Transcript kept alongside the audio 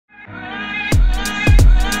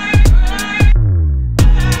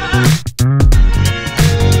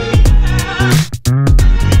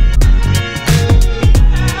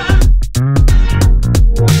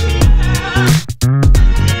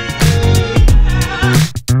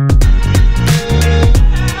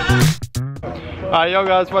Alright, yo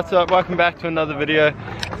guys, what's up? Welcome back to another video.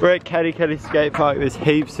 We're at Skatepark. There's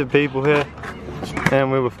heaps of people here.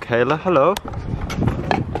 And we're with Kayla. Hello.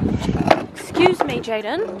 Excuse me,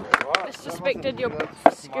 Jaden. I suspected your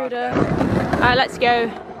scooter. Alright, let's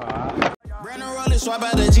go. Swipe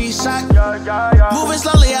out the G-Shock. Moving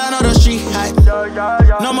slowly, I know the street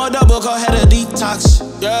hot. No more double, go ahead and detox.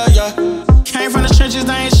 Yeah, yeah. Came from the trenches,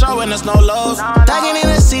 they ain't showing us no love. Thugging in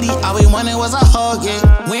the city, all we wanted was a hug,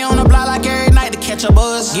 yeah. We on the block like every night to catch a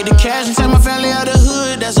buzz. Get the cash and take my family out the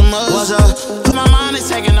hood, that's a must. What's up? Cause my mind is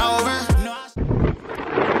taking over.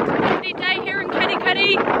 Any day here in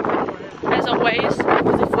Skatepark. As always,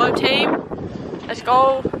 with the flow team. Let's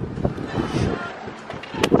go.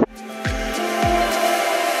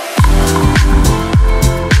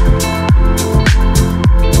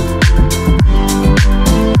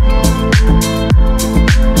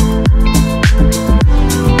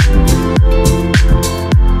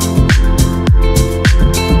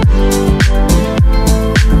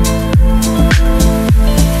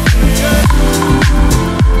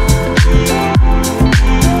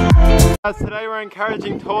 Today we're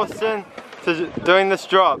encouraging Torsten to doing this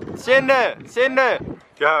drop. Send it! Send it!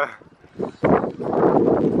 Go!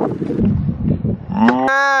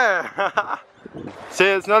 Yeah. See,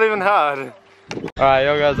 it's not even hard. Alright,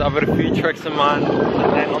 yo guys, I've got a few tricks in mind to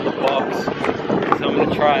land on the box. So I'm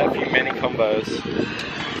gonna try a few mini combos.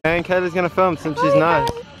 And Kayla's gonna film since she's nice.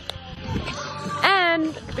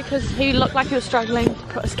 And because he looked like he was struggling to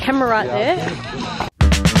put his camera right there.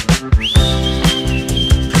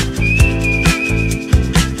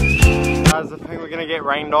 Guys, I think we're gonna get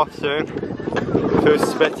rained off soon. Feels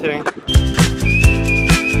spitting.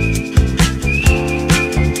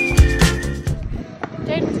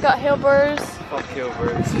 Jaden's got heel burrs. Fuck heel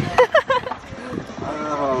burrs.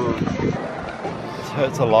 Oh. This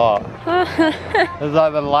hurts a lot. It's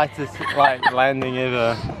like the lightest landing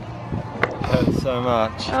ever. It hurts so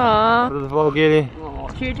much. Aww. What is the ball getting?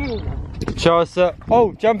 Show us it.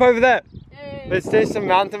 Oh, jump over that. Let's do some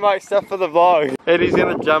mountain bike stuff for the vlog. Eddie's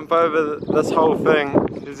gonna jump over this whole thing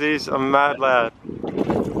because he's a mad lad.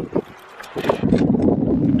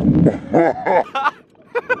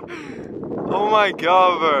 Oh my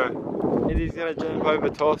god, bro. Eddie's gonna jump over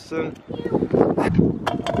Torsten.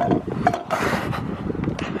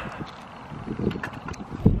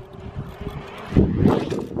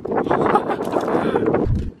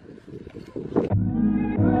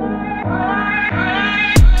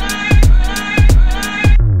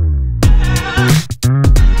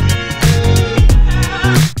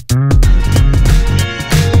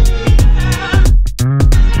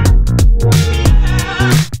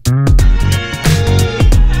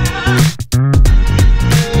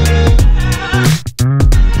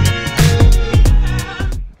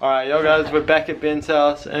 Yo guys, we're back at Ben's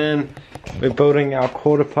house and we're building our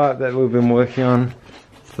quarter pipe that we've been working on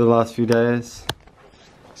for the last few days.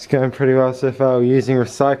 It's going pretty well so far. We're using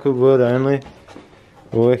recycled wood only.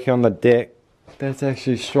 We're working on the deck. That's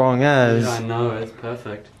actually strong as. Yeah, I know, it's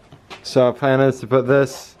perfect. So our plan is to put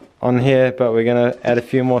this on here, but we're gonna add a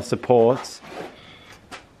few more supports.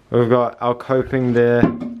 We've got our coping there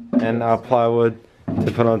and our plywood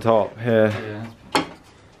to put on top here. Yeah.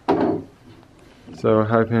 So we're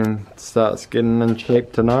hoping it starts getting in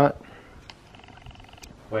shape tonight.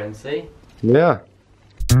 Wait and see. Yeah.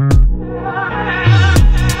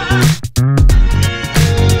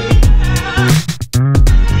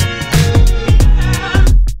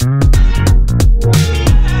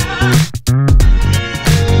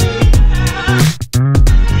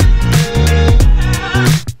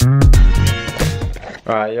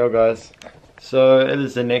 Alright, yo guys. So it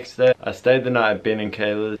is the next day. I stayed the night at Ben and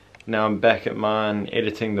Kayla's. Now I'm back at mine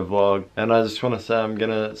editing the vlog, and I just want to say I'm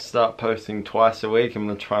gonna start posting twice a week. I'm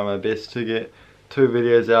gonna try my best to get 2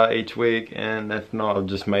 videos out each week, and if not, I'll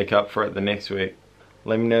just make up for it the next week.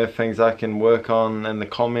 Let me know things I can work on in the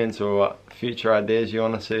comments or what future ideas you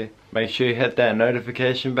want to see. Make sure you hit that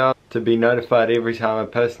notification bell to be notified every time I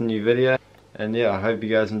post a new video. And yeah, I hope you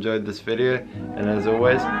guys enjoyed this video, and as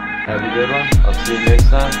always, have a good one. I'll see you next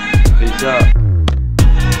time. Peace out.